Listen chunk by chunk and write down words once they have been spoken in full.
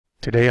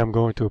Today I'm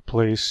going to a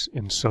place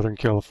in Southern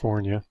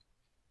California,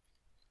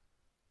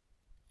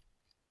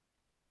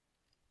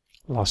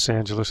 Los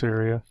Angeles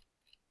area,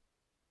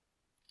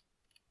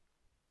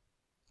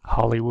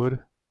 Hollywood,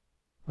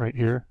 right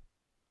here.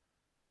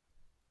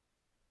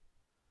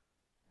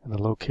 And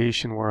the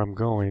location where I'm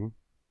going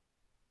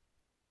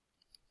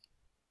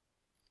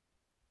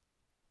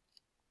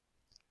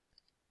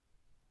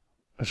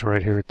is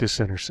right here at this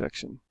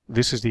intersection.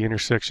 This is the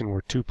intersection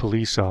where two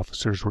police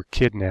officers were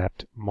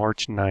kidnapped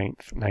March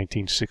 9th,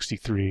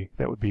 1963.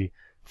 That would be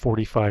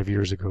 45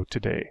 years ago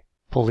today.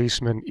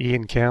 Policeman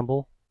Ian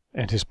Campbell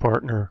and his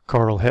partner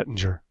Carl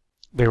Hettinger.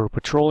 They were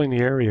patrolling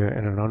the area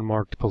in an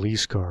unmarked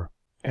police car.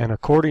 And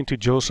according to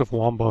Joseph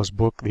Wambaugh's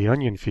book, The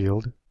Onion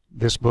Field,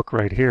 this book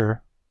right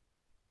here,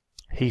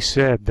 he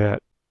said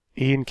that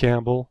Ian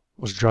Campbell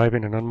was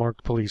driving an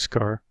unmarked police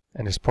car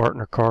and his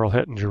partner Carl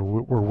Hettinger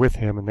were with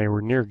him, and they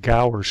were near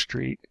Gower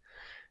Street.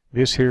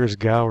 This here is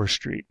Gower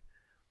Street.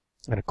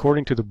 And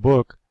according to the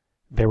book,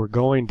 they were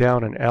going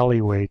down an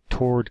alleyway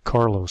toward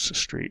Carlos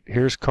Street.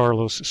 Here's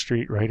Carlos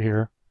Street right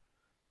here,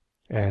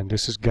 and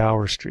this is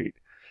Gower Street.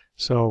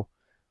 So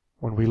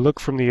when we look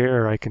from the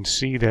air, I can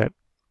see that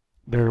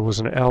there was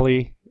an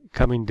alley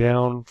coming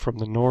down from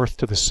the north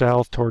to the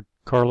south toward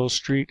Carlos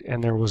Street,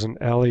 and there was an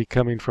alley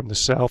coming from the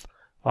south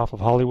off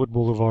of Hollywood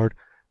Boulevard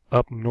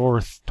up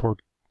north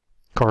toward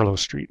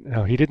Carlos Street.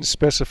 Now, he didn't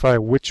specify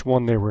which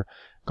one they were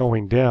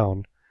going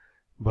down,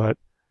 but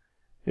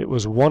it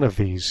was one of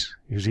these.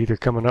 He was either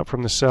coming up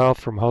from the south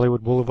from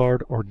Hollywood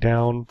Boulevard or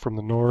down from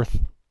the north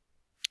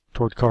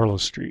toward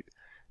Carlos Street.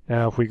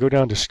 Now, if we go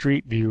down to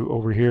Street View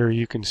over here,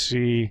 you can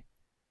see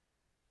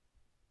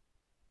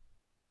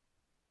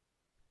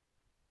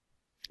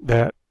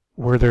that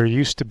where there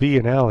used to be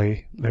an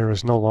alley, there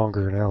is no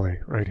longer an alley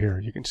right here.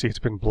 You can see it's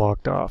been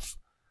blocked off.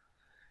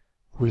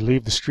 If we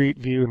leave the street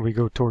view and we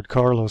go toward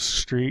Carlos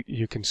Street,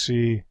 you can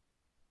see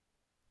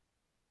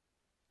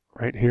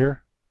right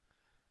here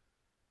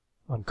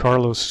on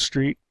Carlos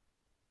Street,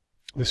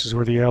 this is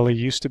where the alley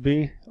used to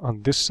be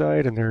on this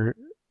side, and there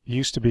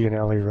used to be an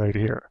alley right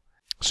here.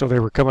 So they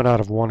were coming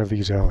out of one of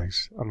these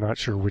alleys. I'm not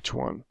sure which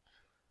one.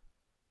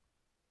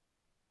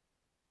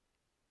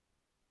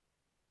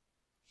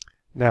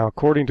 Now,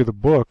 according to the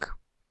book,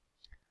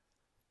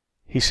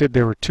 he said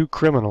there were two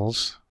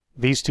criminals.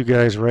 These two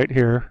guys right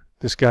here.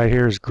 This guy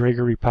here is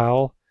Gregory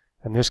Powell,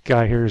 and this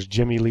guy here is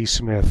Jimmy Lee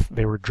Smith.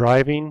 They were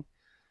driving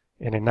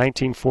in a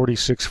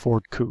 1946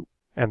 Ford Coupe.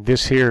 And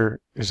this here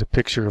is a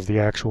picture of the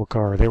actual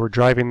car. They were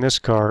driving this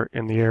car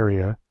in the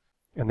area,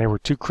 and they were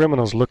two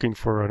criminals looking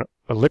for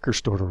a liquor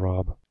store to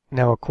rob.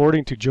 Now,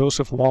 according to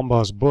Joseph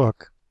Wambaugh's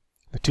book,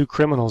 the two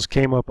criminals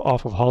came up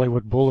off of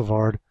Hollywood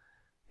Boulevard,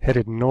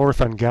 headed north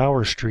on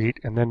Gower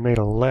Street, and then made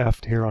a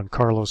left here on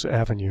Carlos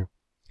Avenue.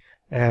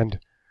 And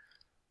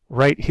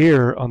right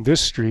here on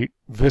this street,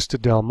 Vista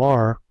Del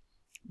Mar,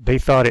 they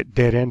thought it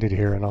dead-ended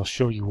here, and I'll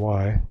show you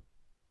why.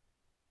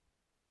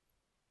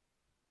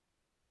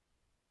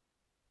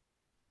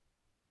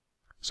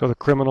 So the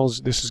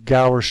criminals, this is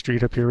Gower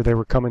Street up here, they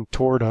were coming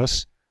toward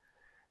us,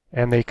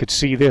 and they could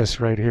see this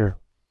right here.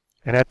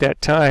 And at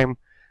that time,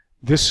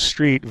 this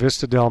street,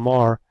 Vista Del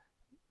Mar,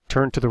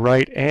 turned to the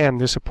right, and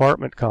this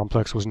apartment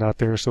complex was not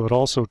there, so it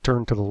also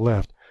turned to the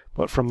left.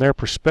 But from their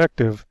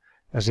perspective,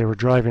 as they were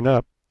driving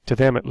up, to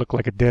them it looked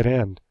like a dead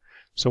end.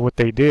 So what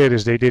they did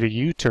is they did a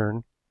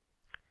U-turn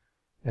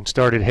and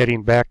started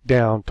heading back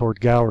down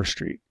toward Gower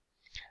Street.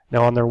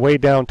 Now on their way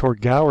down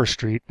toward Gower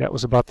Street, that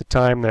was about the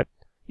time that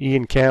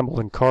Ian Campbell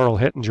and Carl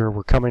Hettinger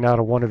were coming out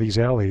of one of these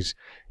alleys,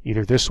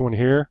 either this one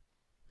here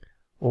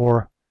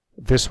or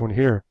this one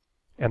here.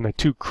 And the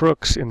two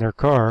crooks in their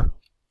car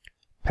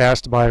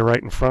passed by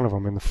right in front of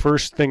them. And the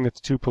first thing that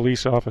the two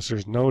police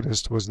officers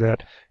noticed was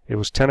that it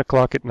was 10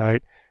 o'clock at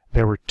night.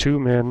 There were two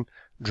men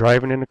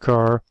driving in a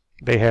car.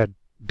 They had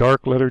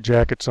dark leather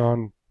jackets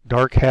on,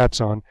 dark hats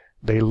on.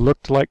 They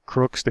looked like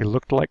crooks. They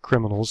looked like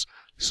criminals.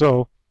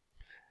 So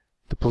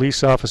the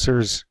police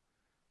officers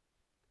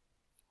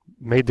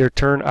made their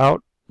turn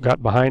out,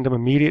 got behind them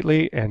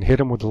immediately, and hit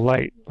them with the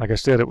light. Like I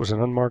said, it was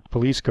an unmarked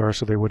police car,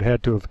 so they would have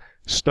had to have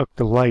stuck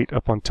the light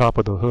up on top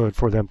of the hood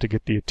for them to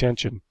get the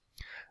attention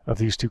of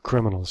these two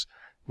criminals.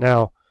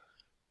 Now,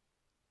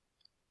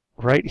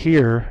 right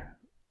here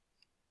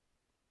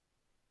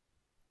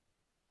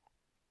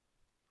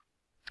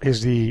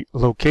is the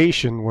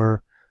location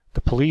where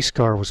the police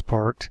car was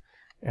parked,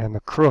 and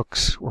the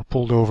crooks were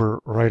pulled over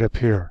right up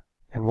here.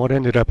 And what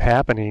ended up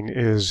happening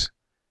is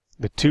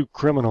the two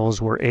criminals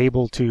were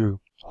able to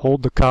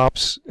hold the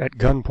cops at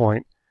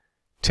gunpoint,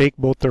 take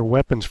both their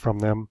weapons from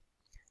them,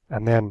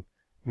 and then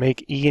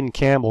make Ian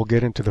Campbell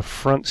get into the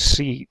front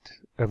seat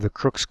of the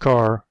crook's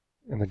car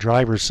in the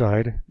driver's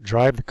side,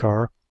 drive the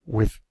car,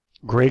 with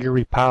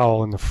Gregory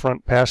Powell in the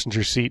front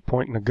passenger seat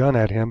pointing a gun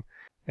at him,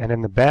 and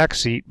in the back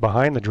seat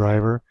behind the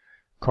driver,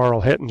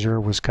 Carl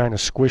Hettinger was kind of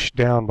squished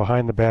down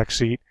behind the back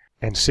seat,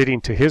 and sitting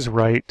to his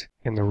right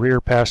in the rear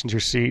passenger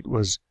seat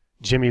was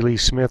Jimmy Lee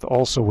Smith,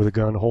 also with a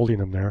gun, holding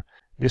him there.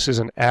 This is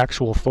an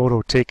actual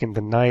photo taken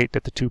the night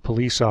that the two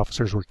police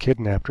officers were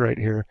kidnapped right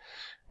here.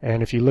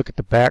 And if you look at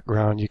the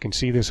background, you can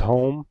see this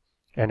home,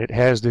 and it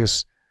has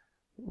this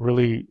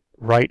really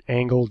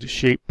right-angled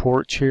shaped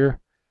porch here.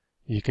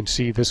 You can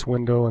see this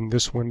window and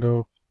this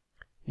window.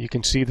 You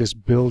can see this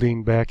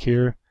building back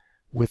here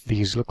with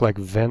these look like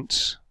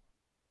vents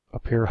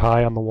up here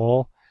high on the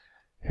wall.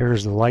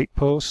 Here's the light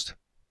post.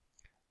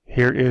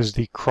 Here is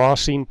the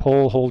crossing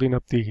pole holding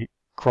up the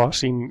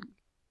crossing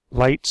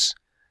lights.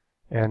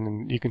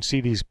 And you can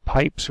see these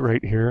pipes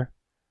right here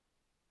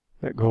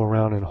that go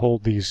around and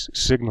hold these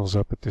signals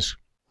up at this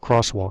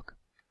crosswalk.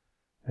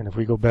 And if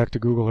we go back to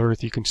Google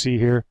Earth, you can see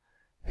here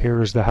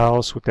is the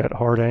house with that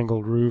hard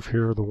angled roof.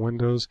 Here are the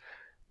windows.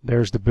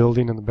 There's the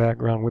building in the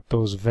background with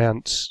those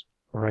vents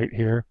right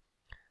here.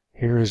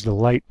 Here is the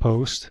light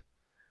post.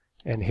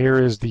 And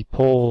here is the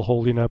pole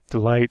holding up the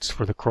lights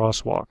for the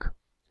crosswalk.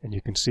 And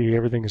you can see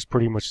everything is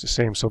pretty much the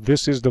same. So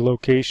this is the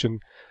location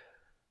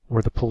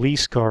where the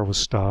police car was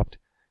stopped,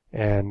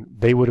 and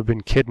they would have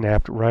been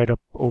kidnapped right up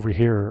over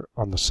here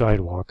on the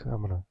sidewalk.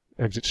 I'm going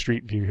to exit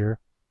Street View here,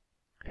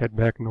 head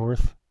back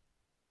north.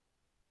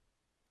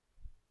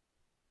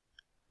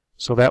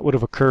 So that would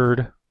have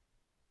occurred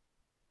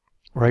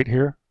right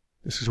here.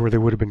 This is where they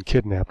would have been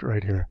kidnapped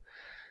right here.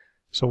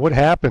 So what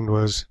happened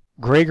was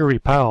Gregory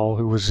Powell,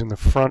 who was in the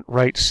front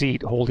right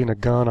seat holding a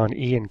gun on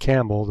Ian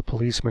Campbell, the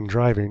policeman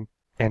driving,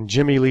 and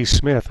Jimmy Lee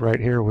Smith right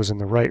here was in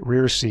the right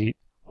rear seat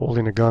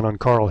holding a gun on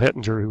Carl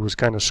Hettinger, who was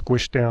kind of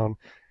squished down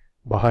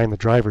behind the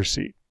driver's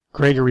seat.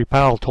 Gregory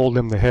Powell told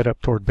them to head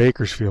up toward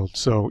Bakersfield.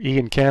 So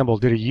Ian Campbell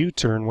did a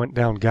U-turn, went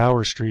down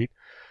Gower Street,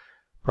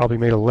 probably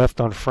made a left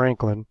on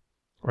Franklin,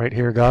 right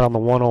here, got on the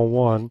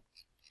 101,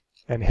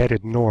 and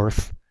headed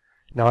north.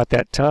 Now at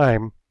that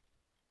time,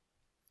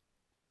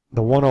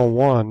 the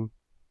 101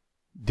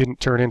 didn't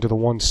turn into the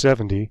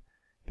 170.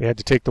 They had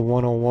to take the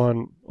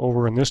 101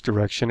 over in this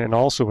direction, and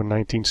also in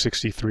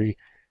 1963,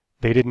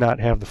 they did not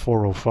have the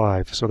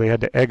 405. So they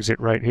had to exit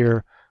right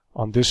here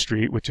on this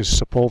street, which is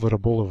Sepulveda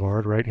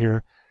Boulevard, right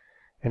here.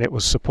 And it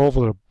was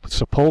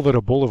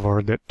Sepulveda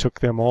Boulevard that took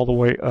them all the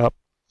way up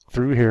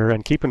through here.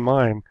 And keep in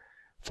mind,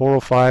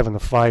 405 and the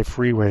 5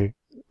 freeway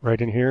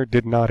right in here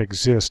did not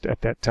exist at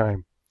that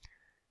time.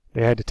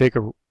 They had to take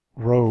a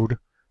road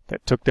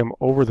that took them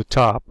over the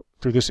top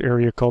through this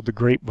area called the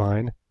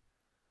Grapevine,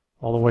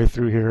 all the way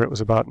through here. It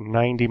was about a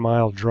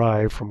 90-mile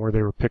drive from where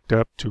they were picked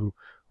up to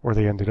where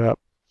they ended up.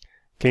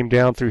 Came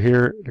down through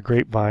here, the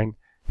Grapevine,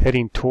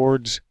 heading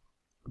towards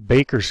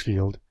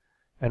Bakersfield.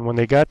 And when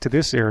they got to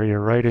this area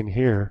right in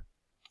here,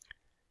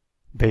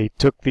 they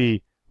took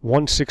the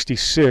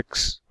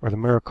 166, or the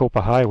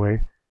Maricopa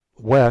Highway,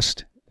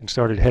 west and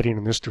started heading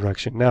in this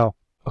direction. Now,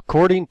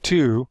 according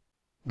to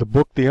the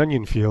book The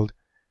Onion Field,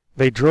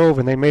 they drove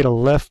and they made a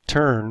left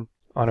turn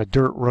on a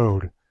dirt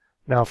road.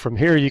 Now from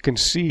here you can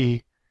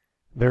see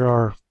there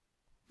are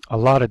a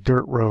lot of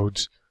dirt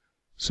roads,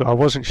 so I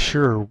wasn't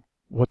sure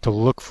what to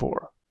look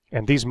for.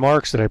 And these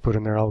marks that I put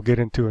in there I'll get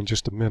into in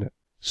just a minute.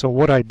 So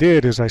what I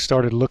did is I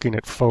started looking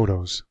at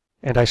photos.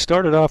 And I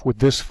started off with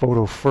this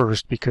photo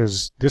first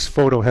because this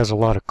photo has a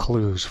lot of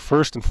clues.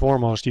 First and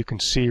foremost, you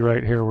can see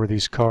right here where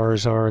these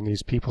cars are and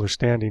these people are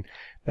standing.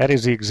 That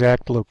is the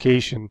exact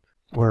location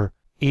where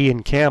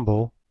Ian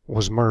Campbell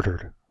was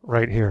murdered,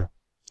 right here.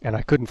 And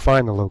I couldn't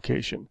find the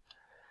location.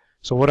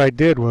 So what I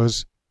did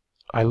was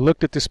I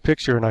looked at this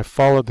picture and I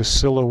followed the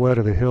silhouette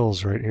of the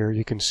hills right here.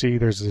 You can see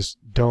there's this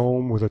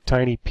dome with a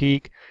tiny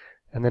peak,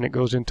 and then it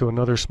goes into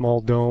another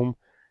small dome.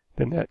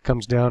 Then that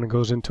comes down and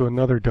goes into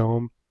another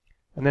dome.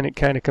 And then it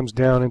kind of comes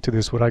down into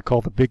this, what I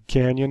call the Big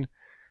Canyon.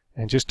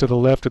 And just to the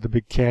left of the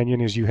Big Canyon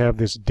is you have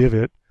this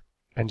divot.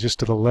 And just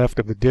to the left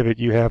of the divot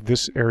you have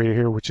this area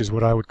here, which is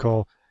what I would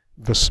call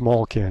the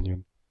Small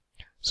Canyon.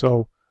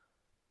 So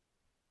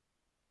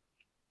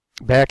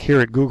back here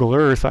at Google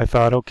Earth, I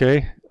thought,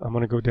 okay, I'm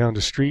going to go down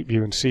to Street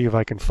View and see if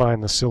I can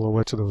find the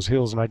silhouettes of those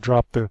hills. And I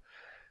dropped the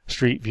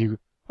Street View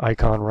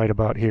icon right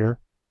about here.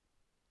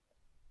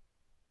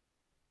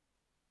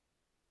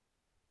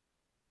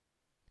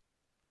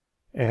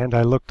 And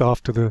I looked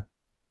off to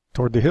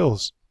toward the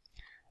hills.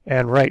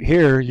 And right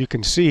here you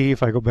can see,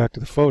 if I go back to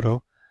the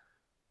photo,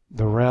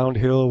 the round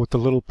hill with the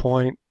little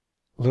point,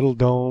 little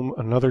dome,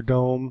 another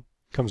dome,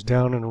 comes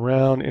down and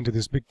around into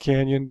this Big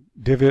Canyon,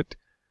 divot,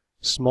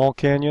 Small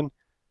Canyon.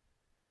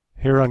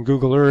 Here on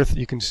Google Earth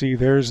you can see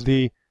there's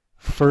the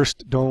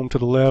first dome to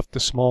the left, the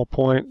small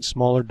point,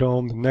 smaller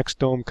dome. The next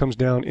dome comes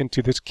down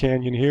into this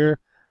canyon here.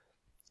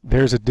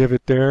 There's a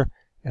divot there,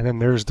 and then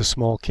there's the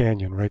Small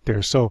Canyon right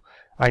there. So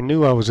I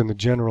knew I was in the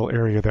general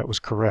area that was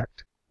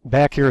correct.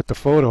 Back here at the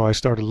photo I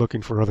started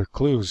looking for other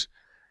clues,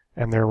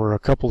 and there were a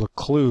couple of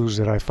clues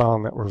that I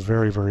found that were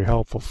very, very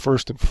helpful.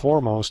 First and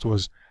foremost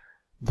was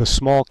the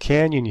Small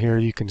Canyon here.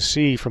 You can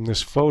see from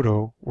this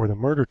photo where the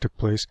murder took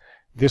place,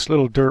 this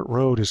little dirt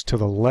road is to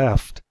the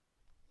left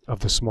of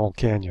the Small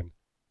Canyon.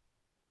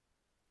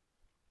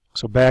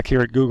 So back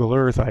here at Google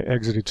Earth I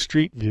exited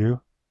Street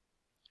View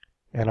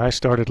and I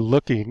started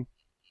looking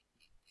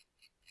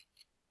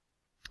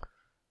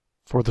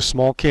for the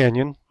Small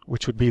Canyon,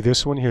 which would be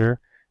this one here,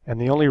 and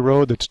the only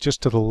road that's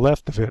just to the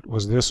left of it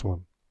was this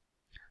one.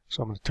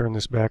 So I'm going to turn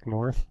this back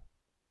north.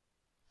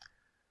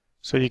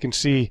 So you can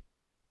see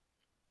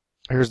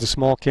here's the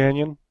small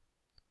canyon,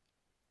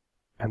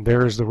 and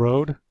there is the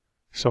road.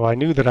 So I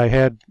knew that I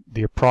had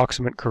the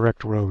approximate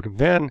correct road. And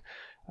then,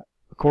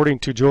 according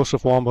to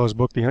Joseph Wambaugh's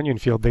book, The Onion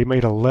Field, they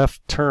made a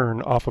left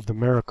turn off of the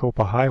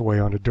Maricopa Highway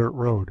on a dirt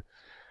road.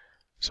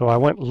 So I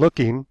went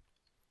looking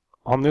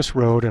on this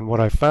road, and what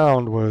I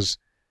found was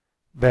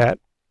that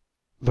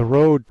the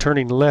road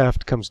turning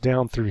left comes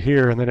down through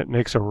here, and then it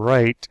makes a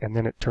right, and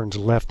then it turns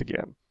left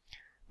again.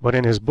 But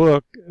in his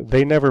book,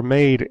 they never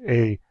made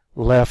a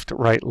left,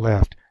 right,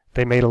 left.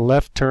 They made a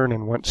left turn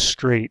and went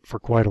straight for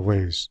quite a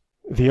ways.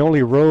 The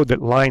only road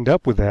that lined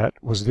up with that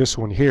was this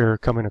one here,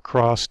 coming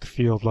across the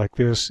field like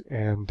this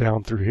and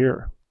down through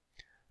here.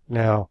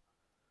 Now,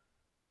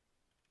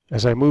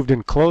 as I moved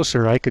in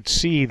closer, I could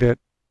see that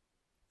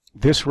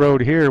this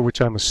road here, which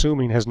I'm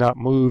assuming has not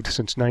moved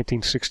since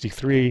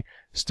 1963,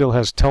 still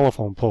has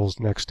telephone poles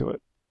next to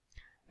it.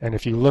 And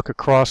if you look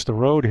across the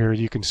road here,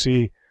 you can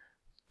see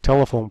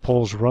telephone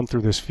poles run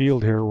through this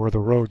field here where the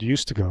road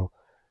used to go.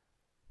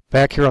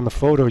 Back here on the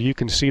photo, you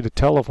can see the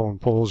telephone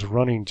poles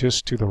running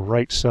just to the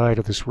right side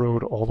of this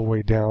road all the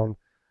way down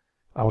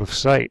out of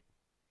sight.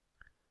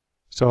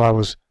 So I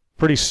was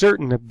pretty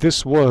certain that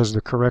this was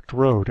the correct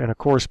road. And of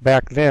course,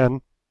 back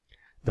then,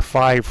 the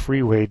 5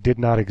 freeway did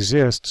not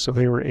exist, so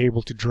they were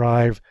able to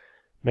drive,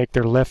 make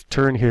their left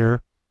turn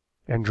here,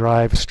 and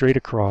drive straight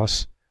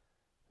across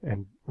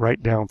and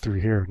right down through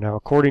here. Now,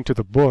 according to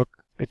the book,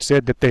 it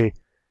said that they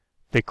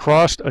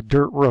crossed a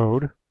dirt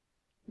road,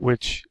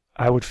 which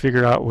I would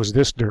figure out was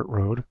this dirt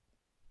road,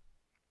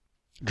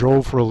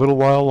 drove for a little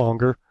while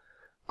longer,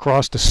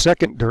 crossed a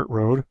second dirt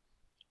road,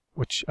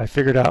 which I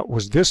figured out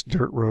was this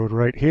dirt road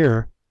right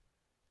here,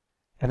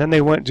 and then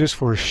they went just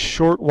for a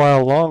short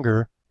while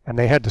longer, and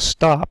they had to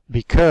stop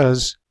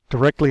because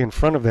directly in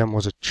front of them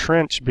was a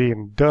trench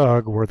being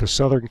dug where the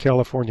Southern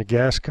California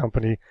Gas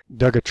Company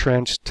dug a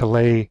trench to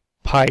lay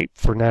pipe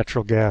for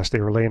natural gas. They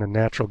were laying a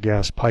natural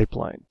gas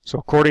pipeline. So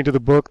according to the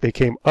book, they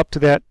came up to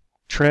that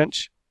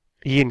trench.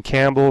 Ian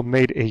Campbell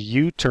made a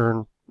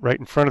U-turn right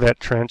in front of that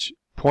trench,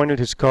 pointed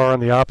his car in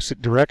the opposite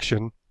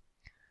direction,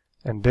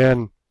 and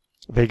then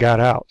they got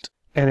out.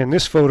 And in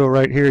this photo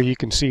right here, you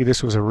can see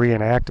this was a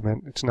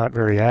reenactment. It's not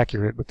very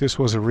accurate, but this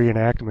was a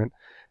reenactment.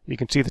 You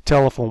can see the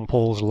telephone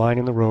poles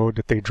lining the road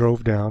that they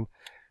drove down.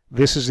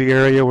 This is the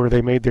area where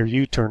they made their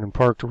U-turn and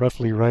parked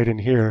roughly right in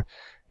here.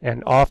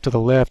 And off to the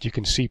left, you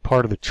can see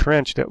part of the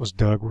trench that was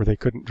dug where they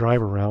couldn't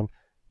drive around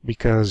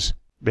because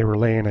they were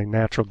laying a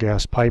natural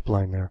gas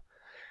pipeline there.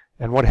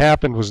 And what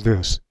happened was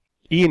this.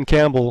 Ian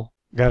Campbell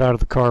got out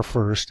of the car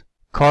first.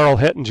 Carl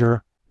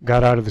Hettinger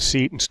got out of the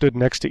seat and stood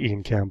next to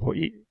Ian Campbell.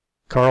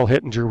 Carl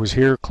Hettinger was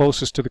here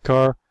closest to the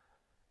car.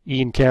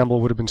 Ian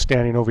Campbell would have been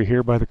standing over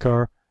here by the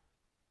car.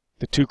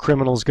 The 2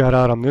 criminals got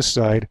out on this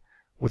side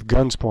with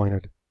guns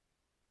pointed.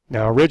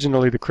 Now,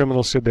 originally, the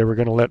criminals said they were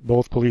going to let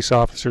both police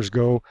officers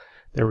go.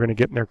 They were going to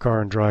get in their car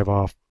and drive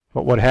off.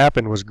 But what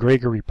happened was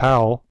Gregory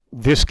Powell,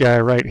 this guy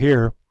right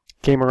here,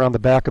 came around the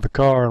back of the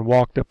car and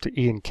walked up to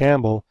Ian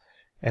Campbell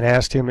and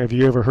asked him, "Have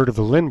you ever heard of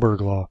the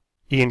Lindbergh Law?"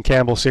 Ian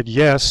Campbell said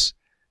yes,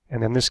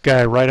 and then this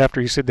guy, right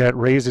after he said that,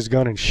 raised his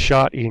gun and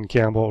shot Ian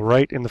Campbell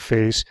right in the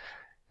face,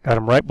 got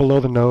him right below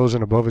the nose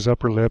and above his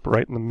upper lip,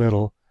 right in the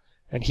middle,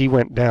 and he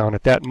went down.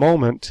 At that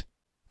moment,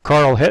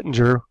 Carl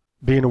Hettinger,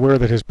 being aware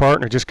that his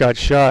partner just got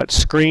shot,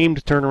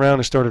 screamed, turned around,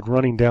 and started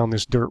running down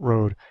this dirt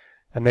road.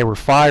 And they were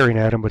firing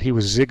at him, but he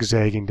was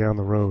zigzagging down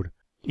the road.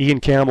 Ian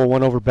Campbell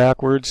went over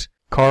backwards.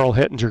 Carl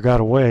Hettinger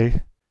got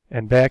away.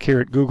 And back here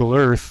at Google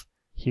Earth,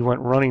 he went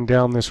running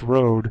down this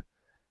road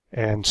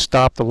and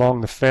stopped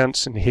along the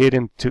fence and hid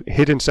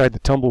inside the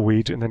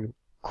tumbleweeds, and then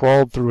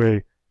crawled through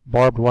a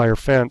barbed wire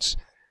fence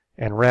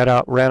and ran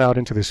out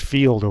into this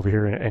field over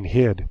here and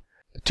hid.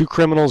 The 2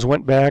 criminals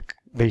went back.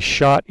 They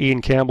shot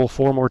Ian Campbell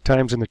 4 more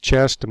times in the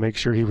chest to make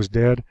sure he was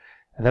dead,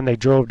 and then they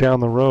drove down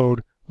the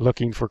road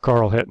looking for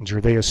Carl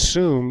Hettinger. They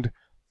assumed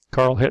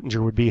Carl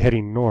Hettinger would be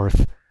heading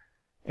north,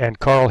 and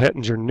Carl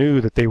Hettinger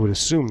knew that they would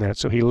assume that,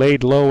 so he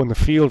laid low in the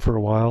field for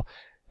a while,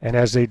 and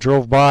as they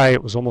drove by,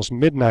 it was almost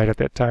midnight at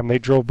that time, they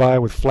drove by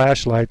with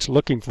flashlights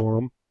looking for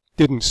him,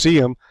 didn't see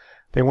him,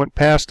 they went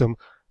past him.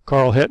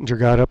 Carl Hettinger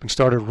got up and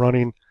started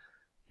running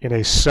in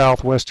a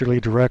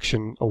southwesterly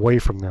direction away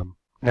from them.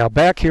 Now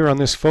back here on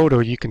this photo,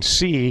 you can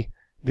see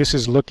this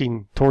is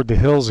looking toward the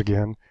hills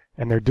again,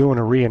 and they're doing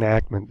a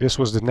reenactment. This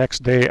was the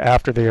next day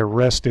after they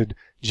arrested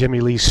Jimmy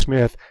Lee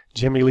Smith.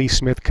 Jimmy Lee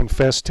Smith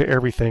confessed to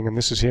everything, and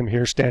this is him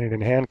here standing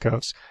in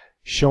handcuffs,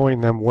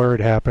 showing them where it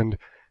happened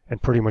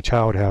and pretty much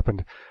how it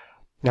happened.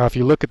 Now, if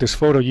you look at this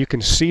photo, you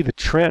can see the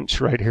trench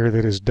right here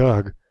that is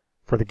dug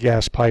for the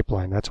gas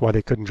pipeline. That's why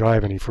they couldn't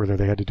drive any further.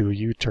 They had to do a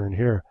U-turn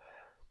here.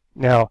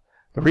 Now,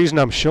 the reason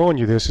I'm showing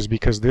you this is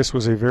because this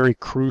was a very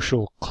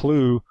crucial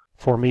clue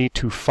for me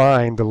to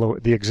find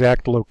the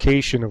exact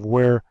location of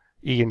where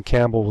Ian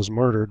Campbell was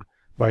murdered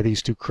by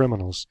these 2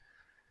 criminals.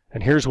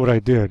 And here's what I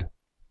did.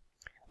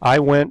 I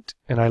went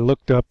and I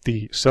looked up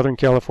the Southern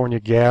California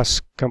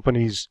Gas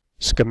Company's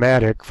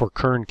schematic for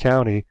Kern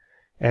County,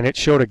 and it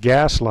showed a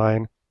gas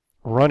line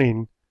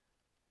running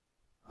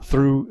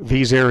through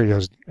these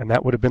areas, and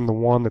that would have been the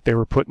one that they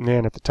were putting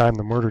in at the time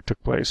the murder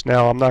took place.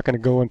 Now, I'm not going to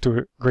go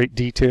into great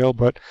detail,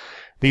 but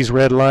these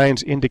red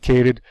lines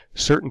indicated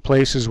certain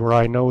places where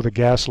I know the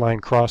gas line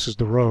crosses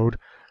the road,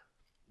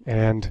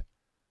 and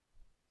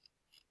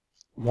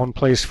one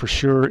place for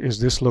sure is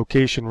this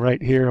location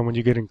right here, and when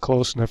you get in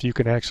close enough you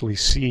can actually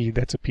see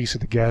that's a piece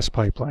of the gas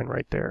pipeline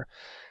right there.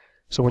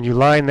 So when you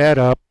line that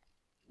up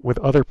with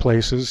other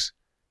places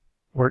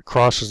where it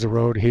crosses the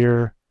road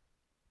here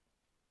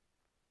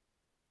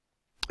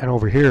and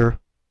over here,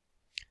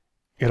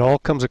 it all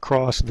comes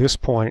across this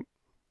point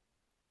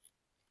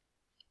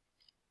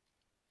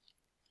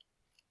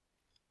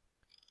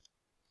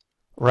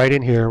right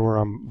in here, where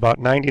I'm about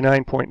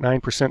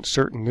 99.9%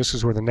 certain this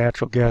is where the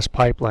natural gas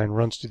pipeline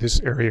runs to this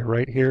area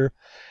right here,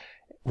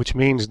 which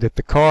means that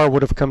the car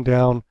would have come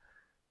down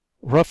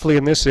roughly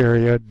in this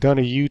area, done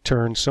a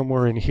U-turn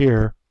somewhere in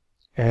here,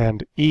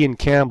 and Ian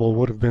Campbell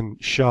would have been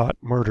shot,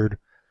 murdered,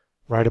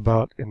 right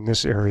about in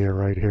this area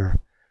right here.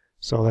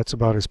 So that's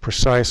about as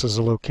precise as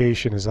a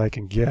location as I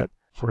can get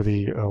for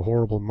the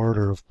horrible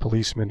murder of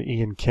policeman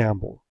Ian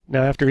Campbell.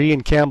 Now, after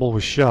Ian Campbell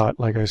was shot,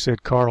 like I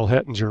said, Carl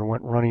Hettinger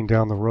went running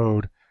down the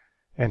road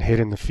and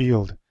hid in the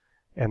field.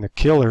 And the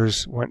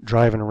killers went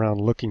driving around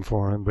looking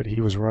for him, but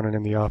he was running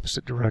in the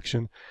opposite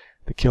direction.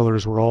 The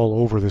killers were all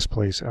over this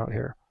place out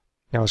here.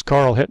 Now, as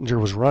Carl Hettinger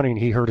was running,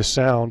 he heard a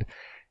sound,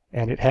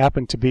 and it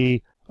happened to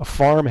be a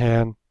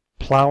farmhand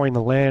plowing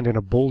the land in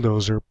a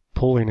bulldozer,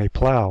 pulling a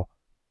plow.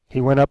 He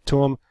went up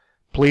to him,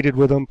 pleaded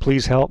with him,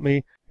 "Please help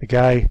me." The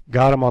guy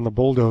got him on the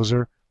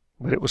bulldozer,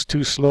 but it was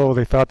too slow.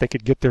 They thought they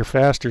could get there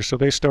faster, so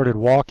they started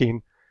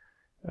walking.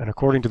 And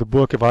according to the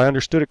book, if I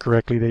understood it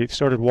correctly, they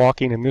started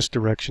walking in this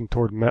direction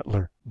toward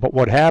Mettler. But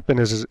what happened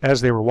is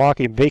as they were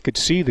walking, they could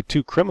see the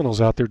two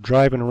criminals out there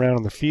driving around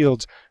in the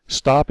fields,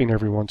 stopping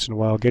every once in a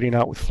while, getting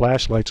out with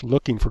flashlights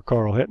looking for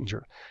Carl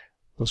Hettinger.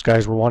 Those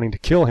guys were wanting to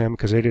kill him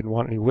because they didn't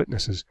want any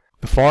witnesses.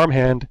 The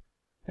farmhand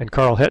and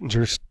Carl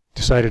Hettinger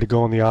decided to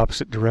go in the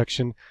opposite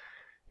direction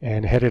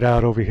and headed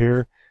out over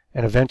here,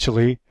 and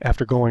eventually,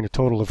 after going a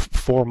total of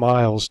 4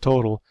 miles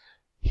total,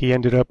 he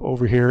ended up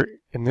over here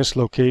in this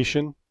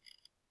location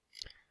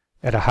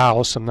at a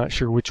house. I'm not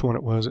sure which one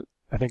it was.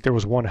 I think there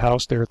was one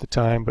house there at the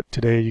time, but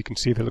today you can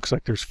see that it looks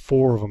like there's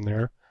 4 of them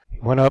there. He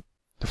went up,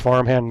 the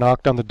farmhand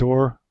knocked on the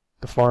door,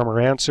 the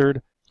farmer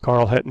answered.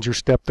 Carl Hettinger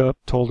stepped up,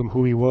 told him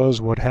who he was,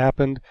 what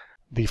happened.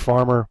 The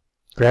farmer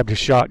grabbed his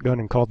shotgun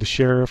and called the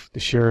sheriff. The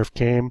sheriff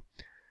came,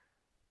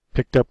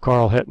 picked up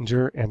Carl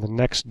Hettinger, and the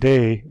next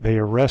day they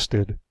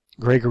arrested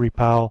Gregory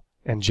Powell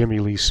and Jimmy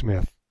Lee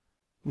Smith.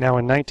 Now,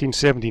 in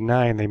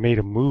 1979, they made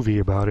a movie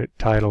about it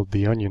titled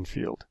The Onion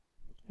Field.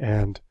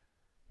 And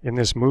in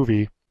this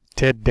movie,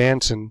 Ted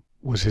Danson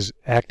was his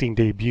acting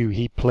debut.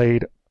 He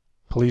played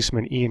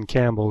policeman Ian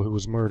Campbell, who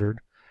was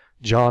murdered.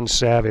 John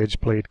Savage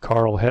played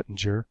Carl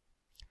Hettinger.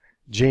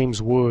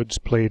 James Woods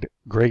played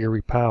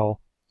Gregory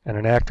Powell, and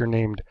an actor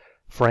named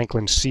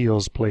Franklin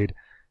Seals played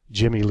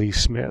Jimmy Lee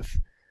Smith.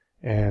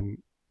 And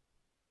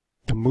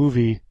the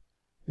movie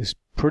is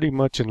pretty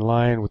much in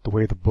line with the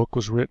way the book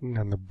was written,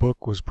 and the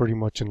book was pretty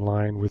much in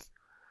line with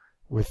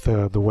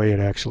the way it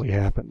actually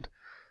happened.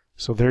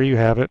 So there you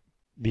have it.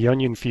 The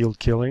Onion Field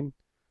killing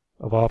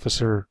of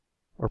officer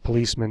or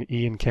policeman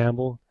Ian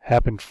Campbell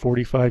happened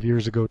 45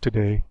 years ago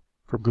today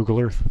from Google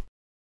Earth.